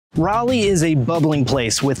Raleigh is a bubbling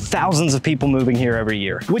place with thousands of people moving here every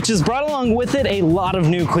year, which has brought along with it a lot of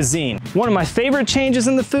new cuisine. One of my favorite changes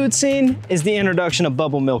in the food scene is the introduction of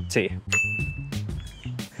bubble milk tea.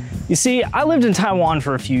 You see, I lived in Taiwan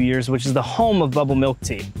for a few years, which is the home of bubble milk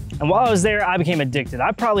tea. And while I was there, I became addicted.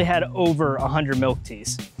 I probably had over 100 milk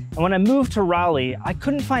teas. And when I moved to Raleigh, I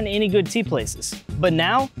couldn't find any good tea places. But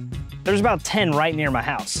now, there's about 10 right near my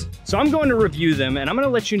house. So I'm going to review them and I'm gonna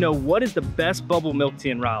let you know what is the best bubble milk tea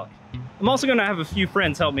in Raleigh. I'm also gonna have a few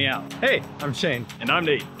friends help me out. Hey, I'm Shane. And I'm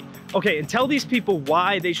Nate. Okay, and tell these people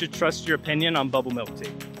why they should trust your opinion on bubble milk tea.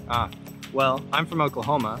 Well, I'm from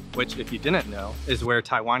Oklahoma, which if you didn't know, is where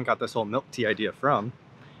Taiwan got this whole milk tea idea from.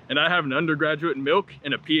 And I have an undergraduate in milk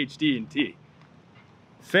and a PhD in tea.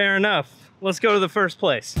 Fair enough. Let's go to the first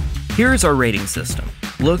place. Here's our rating system.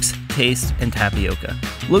 Looks, taste, and tapioca.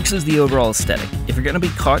 Looks is the overall aesthetic. If you're gonna be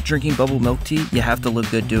caught drinking bubble milk tea, you have to look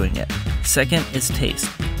good doing it. Second is taste.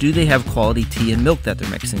 Do they have quality tea and milk that they're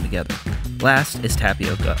mixing together? Last is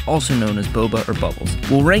tapioca, also known as boba or bubbles.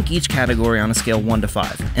 We'll rank each category on a scale 1 to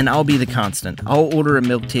 5, and I'll be the constant. I'll order a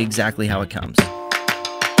milk tea exactly how it comes.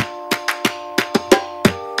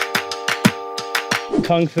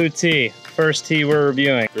 Kung Fu tea, first tea we're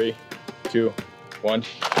reviewing. 3, 2, 1.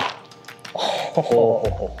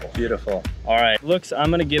 Oh, beautiful. All right, looks, I'm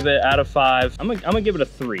gonna give it out of 5. I'm gonna give it a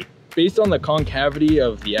 3. Based on the concavity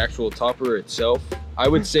of the actual topper itself, I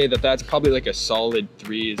would say that that's probably like a solid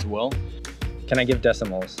 3 as well. Can I give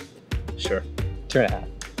decimals? Sure. 2.5.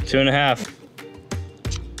 2.5.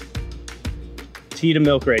 Tea to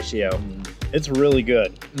milk ratio. It's really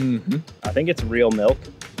good. I think it's real milk.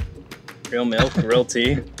 Real milk, real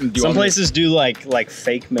tea. Some places do like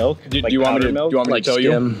fake milk. Do like you want me milk. to tell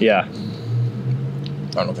you? Yeah.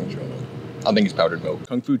 I don't think it's real milk. I think it's powdered milk.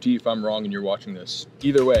 Kung Fu tea, if I'm wrong and you're watching this.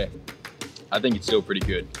 Either way, I think it's still pretty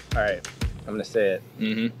good. All right, I'm gonna say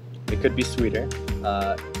it. It could be sweeter.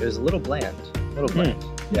 It was a little bland.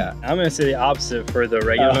 Yeah. I'm gonna say the opposite for the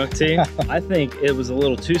regular milk tea. I think it was a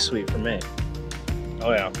little too sweet for me.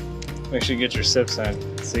 Oh yeah. Make sure you get your sips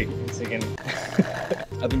in so you can.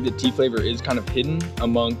 I think the tea flavor is kind of hidden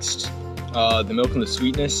amongst the milk and the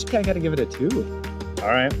sweetness. I gotta give it a 2. All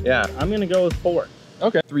right. Yeah. I'm gonna go with 4.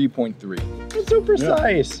 Okay. 3.3. That's so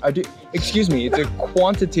precise. Yeah. Excuse me, it's a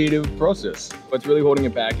quantitative process. What's really holding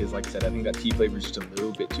it back is, like I said, I think that tea flavor is just a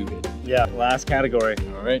little bit too hidden. Yeah, last category.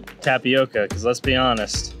 All right. Tapioca, because let's be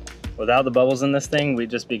honest, without the bubbles in this thing, we'd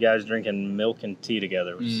just be guys drinking milk and tea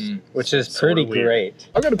together. Which is pretty great.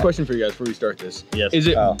 I've got a question for you guys before we start this. Yes. Is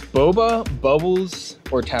it boba, bubbles,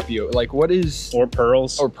 or tapioca? Like what is... Or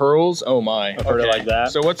pearls. Or pearls? Oh my. I've heard it like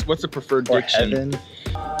that. So what's the preferred diction? Heaven.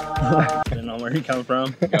 Depending on where you come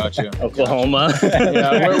from. Gotcha. Oklahoma.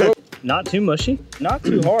 Yeah, not too mushy, not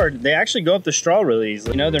too hard. They actually go up the straw really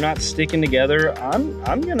easily. You know, they're not sticking together.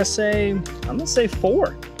 I'm gonna say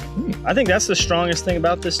 4. I think that's the strongest thing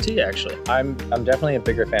about this tea, actually. I'm definitely a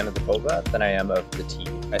bigger fan of the boba than I am of the tea.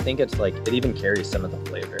 I think it's like, it even carries some of the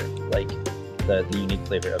flavor, like the unique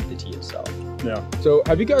flavor of the tea itself. Yeah. So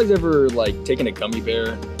have you guys ever like taken a gummy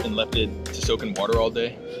bear and left it to soak in water all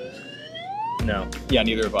day? No. Yeah,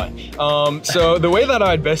 neither have I. So the way that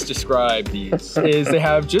I'd best describe these is they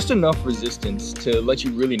have just enough resistance to let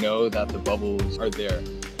you really know that the bubbles are there.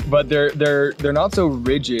 But they're not so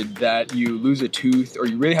rigid that you lose a tooth or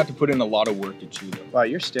you really have to put in a lot of work to chew them. Wow,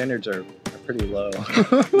 your standards are pretty low.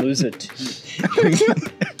 Lose a tooth.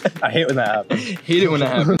 I hate when that happens. Hate it when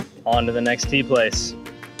that happens. On to the next tea place.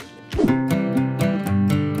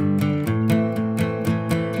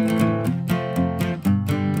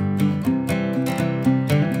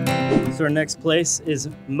 So our next place is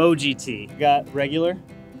Moge Tee. We got regular,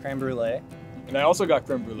 Creme brulee. And I also got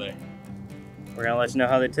creme brulee. we're gonna let you know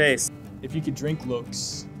how they taste. If you could drink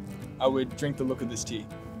looks, I would drink the look of this tea.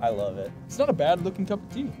 I love it. It's not a bad looking cup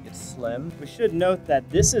of tea. It's slim. We should note that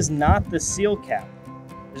this is not the seal cap.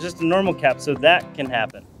 It's just a normal cap, so that can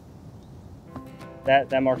happen.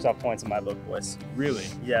 That marks off points in my book, boys. Really?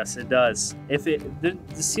 Yes, it does. If the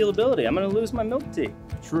sealability, I'm gonna lose my milk tea.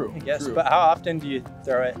 True. Yes, true. but how often do you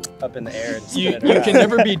throw it up in the air and spin You it around? can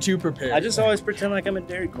never be too prepared. I just always pretend like I'm a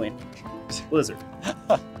Dairy Queen. Blizzard.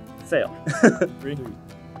 Fail. 3,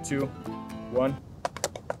 2, 1.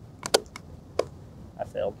 I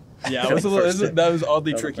failed. Yeah, it was that was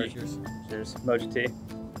oddly tricky. Cheers. Moge Tee.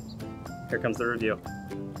 Here comes the review.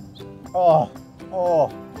 Oh.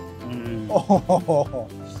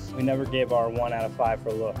 We never gave our 1 out of 5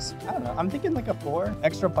 for looks. I don't know. I'm thinking like a 4.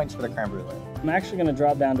 Extra points for the creme brulee. I'm actually gonna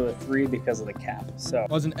drop down to a 3 because of the cap. So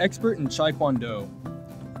As an expert in Taekwondo,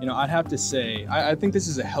 you know, I'd have to say, I think this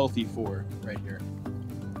is a healthy 4 right here.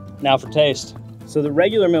 now for taste. So the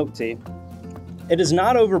regular milk tea, It is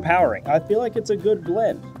not overpowering. I feel like it's a good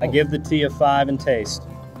blend. I give the tea a 5 in taste.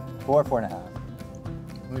 4.5.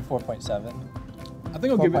 Maybe 4.7. I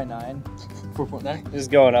think I'll give it 4.9. 4.9.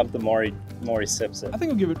 Just going up the more he sips it. I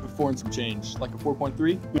think I'll give it a 4 and some change, like a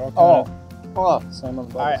 4.3. Oh, Same on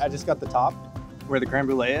the all right. I just got the top where the creme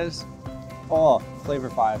brulee is. Oh, flavor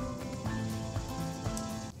 5.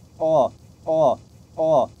 Oh,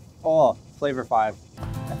 flavor 5.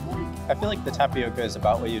 I feel like the tapioca is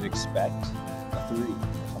about what you'd expect. A 3 or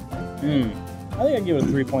something. I think I'd give it a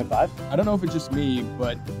 3.5. I don't know if it's just me,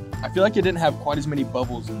 but I feel like it didn't have quite as many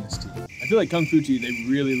bubbles in this tea. I feel like Kung Fu tea, they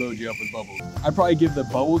really load you up with bubbles. I'd probably give the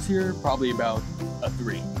bubbles here probably about a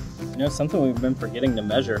 3. You know, something we've been forgetting to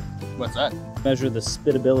measure. What's that? Measure the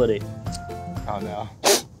spitability. Oh no.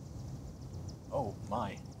 Oh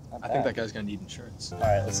my. Not I think bad. that guy's gonna need insurance. All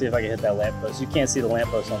right, let's see if I can hit that lamppost. You can't see the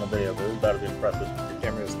lamppost on the video, but it's about to be impressive. The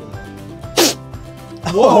camera's in there.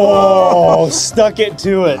 Whoa! Stuck it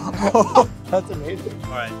to it. That's amazing.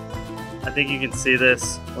 All right, I think you can see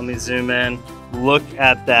this. Let me zoom in. Look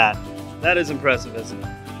at that. That is impressive, isn't it?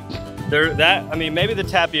 I mean, maybe the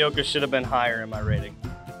tapioca should have been higher in my rating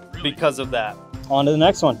because of that. On to the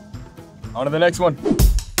next one. On to the next one.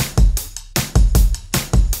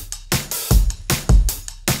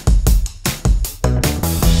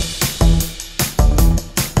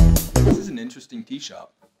 This is an interesting tea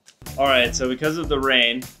shop. All right, so because of the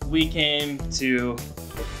rain, we came to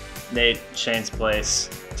Nate Shane's place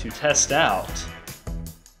to test out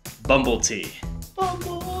Bumble Tea.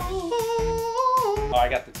 Oh, I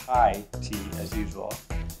got the Thai tea as usual.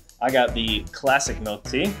 I got the classic milk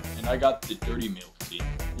tea. And I got the dirty milk tea.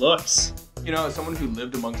 Looks. You know, as someone who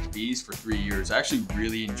lived amongst bees for 3 years, I actually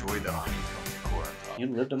really enjoy the honeycomb decor on top. You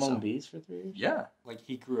lived among bees for 3 years? Yeah. Like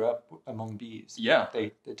he grew up among bees. Yeah.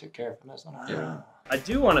 They took care of him as one. Yeah. I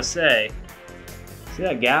do want to say, see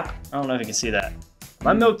that gap? I don't know if you can see that.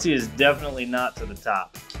 My milk tea is definitely not to the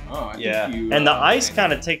top. Oh, I Yeah. think you, And the ice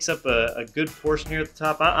kind of takes up a good portion here at the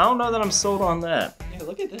top. I don't know that I'm sold on that. Yeah,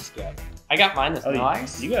 look at this gap. I got mine with no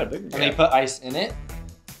ice. You got a bigger And they gap. put ice in it,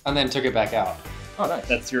 and then took it back out. Oh, nice.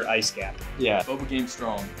 That's your ice gap. Yeah. Boba game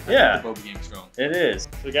strong. I Yeah. think the Boba game strong. It is. So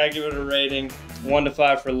we gotta give it a rating, 1 to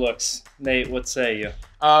 5 for looks. Nate, what say you?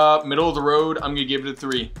 Middle of the road, I'm gonna give it a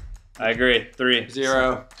 3. I agree, 3.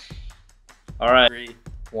 0. All right. 3.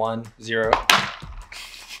 1. 0. Oh,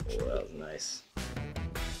 that was nice.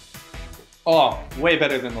 Oh, way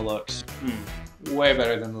better than the looks. Hmm. Way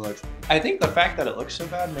better than the looks. I think the fact that it looks so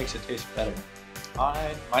bad makes it taste better.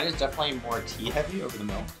 Mine is definitely more tea heavy over the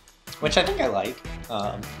milk, which I think I like.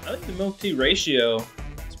 I think the milk tea ratio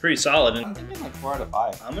is pretty solid, I'm and thinking like 4 out of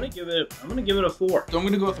 5. I'm gonna give it a 4. So I'm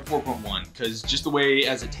gonna go with a 4.1, because just the way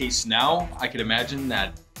as it tastes now, I could imagine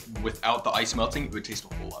that without the ice melting, it would taste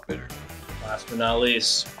a whole lot better. Last but not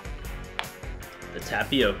least, the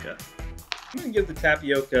tapioca. I'm gonna give the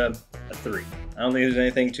tapioca a 3. I don't think there's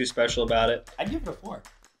anything too special about it. I'd give it a 4.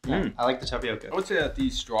 Mm. I like the tapioca. I would say that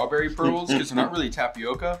these strawberry pearls, because they're not really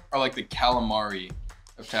tapioca, are like the calamari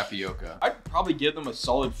of tapioca. I'd probably give them a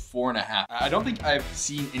solid 4.5. I don't think I've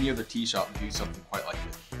seen any other tea shop do something quite like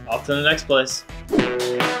this. Off to the next place.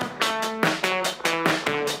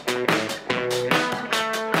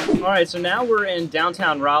 All right, so now we're in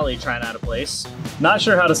downtown Raleigh trying out a place. Not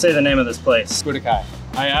sure how to say the name of this place. Budacai.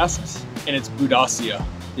 I asked, and it's Budacai.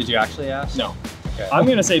 Did you actually ask? No. Okay. I'm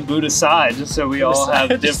gonna say Budacai, just so we all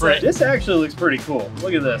have Budacai. different. This actually looks pretty cool.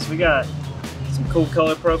 Look at this. We got some cool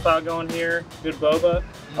color profile going here. Good boba.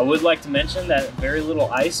 I would like to mention that very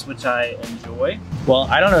little ice, which I enjoy. Well,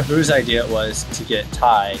 I don't know whose idea it was to get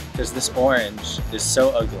Thai, because this orange is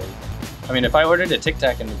so ugly. I mean, if I ordered a Tic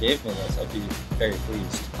Tac and they gave me this, I'd be very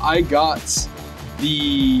pleased. I got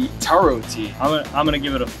the taro tea. I'm gonna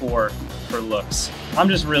give it a 4 for looks. I'm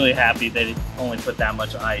just really happy that it only put that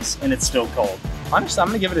much ice and it's still cold. Honestly, I'm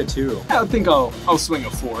gonna give it a 2. I think I'll swing a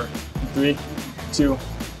 4. 3, 2,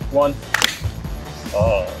 1.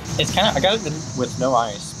 Oh. It's kind of, I got it with no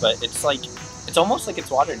ice, but it's like, it's almost like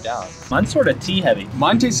it's watered down. Mine's sort of tea heavy.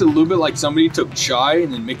 Mine tastes a little bit like somebody took chai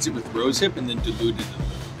and then mixed it with rosehip and then diluted it.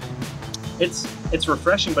 It's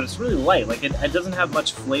refreshing, but it's really light. Like it doesn't have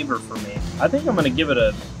much flavor for me. I think I'm gonna give it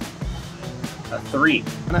a 3.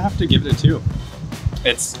 I'm gonna have to give it a 2.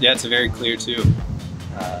 It's a very clear 2.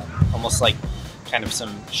 Almost like kind of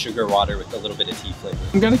some sugar water with a little bit of tea flavor.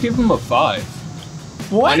 I'm gonna give them a 5.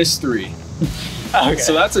 What? -3. Okay.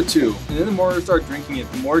 So that's a 2. And then the more I started drinking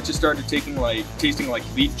it, the more it just started tasting like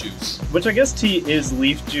leaf juice. Which I guess tea is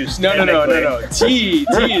leaf juice. No. technically.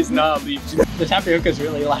 Tea is not leaf juice. The tapioca is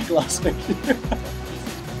really lackluster.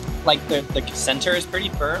 Like the center is pretty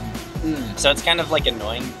firm, so it's kind of like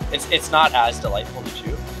annoying. It's not as delightful to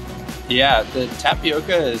chew. Yeah, the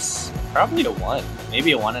tapioca is probably a 1,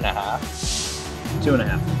 maybe a 1.5.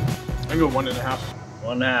 2.5. I go 1.5.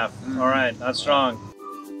 1.5. All right, not strong.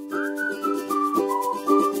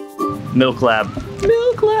 Milk Lab.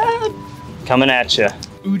 Milk Lab. Coming at you.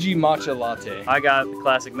 Uji matcha latte. I got the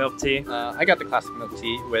classic milk tea. I got the classic milk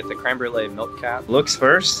tea with the creme brulee milk cap. Looks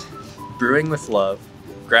first. Brewing with love,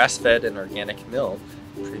 grass-fed and organic milk,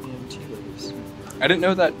 premium tea leaves. I didn't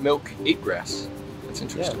know that milk ate grass. That's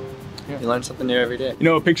interesting. Yeah. You learn something new every day. You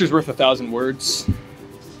know, a picture's worth 1,000 words.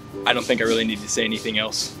 I don't think I really need to say anything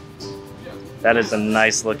else. That is a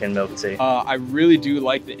nice looking milk tea. I really do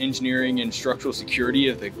like the engineering and structural security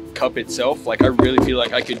of the cup itself. Like, I really feel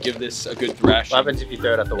like I could give this a good thrashing. What happens if you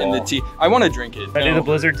throw it at the In wall? the tea. I want to drink it. I do the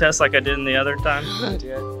blizzard test like I did in the other time.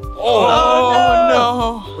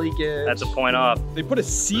 Oh, no. Leakage. That's a point off. They put a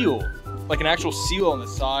seal, like an actual seal on the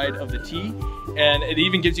side of the tea, and it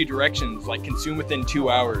even gives you directions, like consume within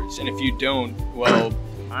 2 hours. And if you don't, well...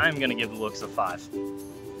 I'm gonna give the looks a 5.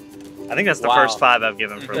 I think that's the Wow. first 5 I've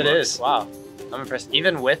given for It looks. is, wow. I'm impressed.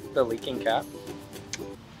 Even with the leaking cap?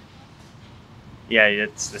 Yeah,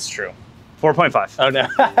 it's true. 4.5. Oh no.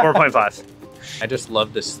 4.5. I just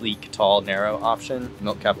love the sleek, tall, narrow option.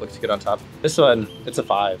 Milk cap looks good on top. This one, it's a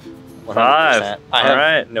 5. 100%. 5. I have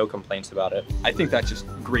Alright. no complaints about it. I think that's just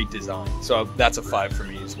great design. So that's a 5 for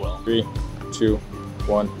me as well. 3, 2,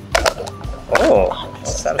 1. Oh,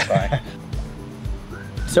 That's satisfying.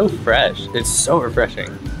 So fresh. It's so refreshing.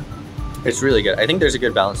 It's really good. I think there's a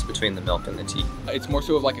good balance between the milk and the tea. It's more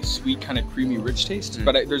so of like a sweet, kind of creamy, rich taste,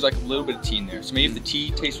 but there's like a little bit of tea in there. So maybe if the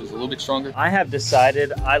tea taste was a little bit stronger. I have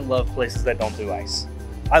decided I love places that don't do ice.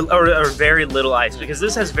 Or very little ice, because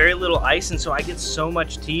this has very little ice, and so I get so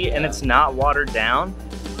much tea and it's not watered down,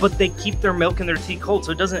 but they keep their milk and their tea cold,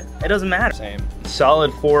 so it doesn't matter. Same.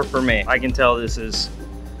 Solid 4 for me. I can tell this is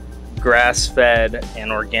grass-fed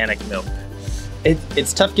and organic milk.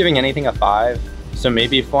 It's tough giving anything a 5, so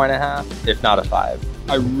maybe a 4.5, if not a 5.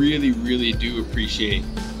 I really, really do appreciate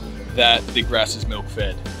that the grass is milk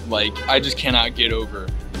fed. Like, I just cannot get over.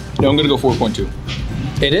 No, I'm gonna go 4.2.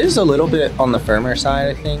 It is a little bit on the firmer side,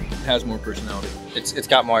 I think. It has more personality. It's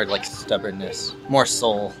got more like stubbornness, more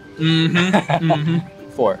soul. 4.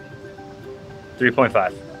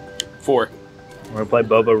 3.5. 4. We're gonna play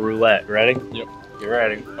Boba Roulette. Ready? Yep. You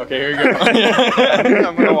ready? Okay, here you go.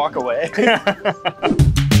 I'm gonna walk away.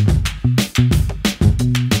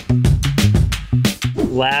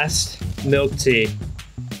 Last milk tea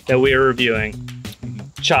that we are reviewing,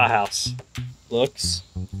 Cha House. Looks.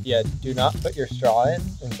 Yeah, do not put your straw in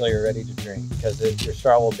until you're ready to drink, because your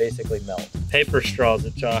straw will basically melt. Paper straws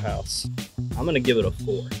at Cha House. I'm gonna give it a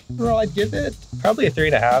 4. Well, I'd give it probably a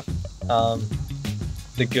 3.5.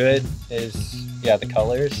 The good is, yeah, the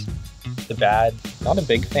colors. The bad, not a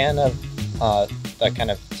big fan of that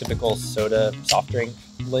kind of typical soda soft drink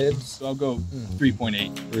lids. So I'll go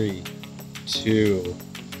 3.8. 3, 2,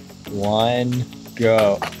 1,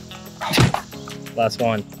 go. Last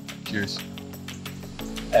one. Cheers.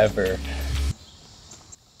 Ever.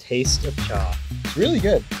 Taste of Cha. It's really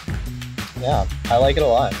good. Yeah, I like it a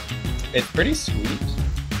lot. It's pretty sweet.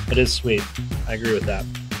 It is sweet. I agree with that.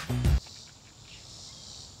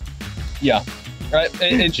 Yeah. Right.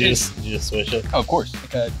 Did you just switch it? Oh, of course.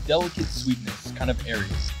 Like a delicate sweetness, kind of airy.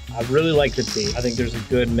 I really like the tea. I think there's a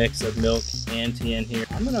good mix of milk and tea in here.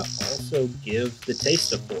 I'm gonna also give the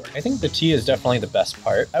taste a 4. I think the tea is definitely the best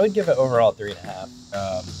part. I would give it overall 3.5.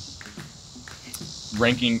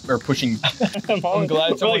 Ranking or pushing. I'm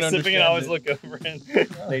glad someone like sipping and I always understands look over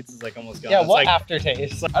and Nate's is like almost gone. Yeah, It's what like,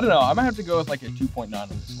 aftertaste? I don't know. I might have to go with like a 2.9 on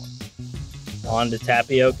this one. on to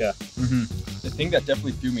tapioca. The thing that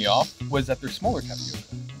definitely threw me off was that they're smaller tapioca.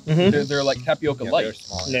 Mm-hmm. They're like tapioca Yeah, light. they're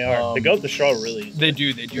smaller. They are. They go up the straw really easy. They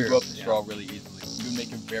do Sure, go up the yeah. straw really easily. It would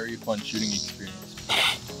make a very fun shooting experience.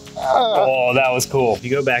 Oh, that was cool. If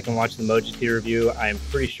you go back and watch the Moge Tee review, I'm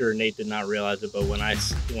pretty sure Nate did not realize it, but when I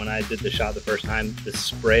did the shot the first time, the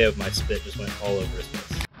spray of my spit just went all over his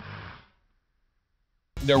face.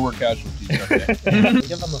 There were casualties. Okay.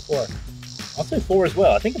 Give them a 4. I'll say 4 as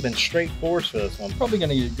well. I think I've been straight 4s for this one. Probably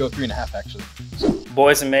gonna go 3.5 actually.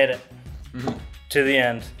 Boys have made it Mhm. to the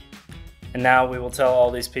end. And now we will tell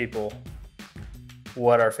all these people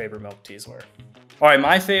what our favorite milk teas were. All right,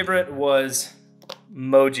 my favorite was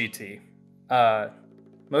Moge Tee.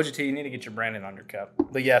 Moge Tee, you need to get your branding on your cup.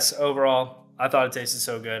 But yes, overall, I thought it tasted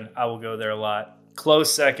so good. I will go there a lot.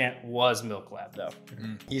 Close second was Milk Lab though.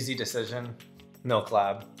 Easy decision. Milk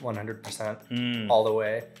Lab, 100%. Mm. All the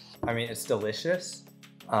way. I mean, it's delicious.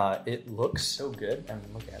 It looks so good. I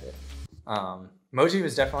mean, look at it. Moge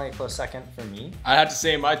was definitely a close second for me. I had to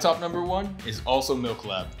say my top number 1 is also Milk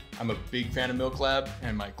Lab. I'm a big fan of Milk Lab,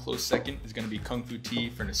 and my close second is going to be Kung Fu Tea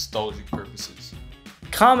for nostalgic purposes.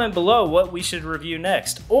 Comment below what we should review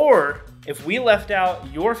next, or if we left out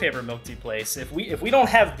your favorite milk tea place. If we don't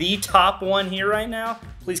have the top one here right now,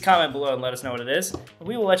 please comment below and let us know what it is, and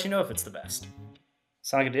we will let you know if it's the best.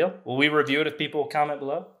 Sound like a deal? Will we review it if people comment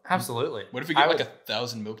below? Absolutely. What if we get like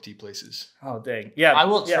 1,000 milk tea places? Oh, dang. Yeah. I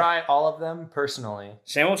will try all of them personally.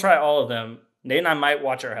 Shane will try all of them. Nate and I might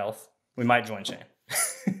watch our health. We might join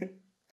Shane.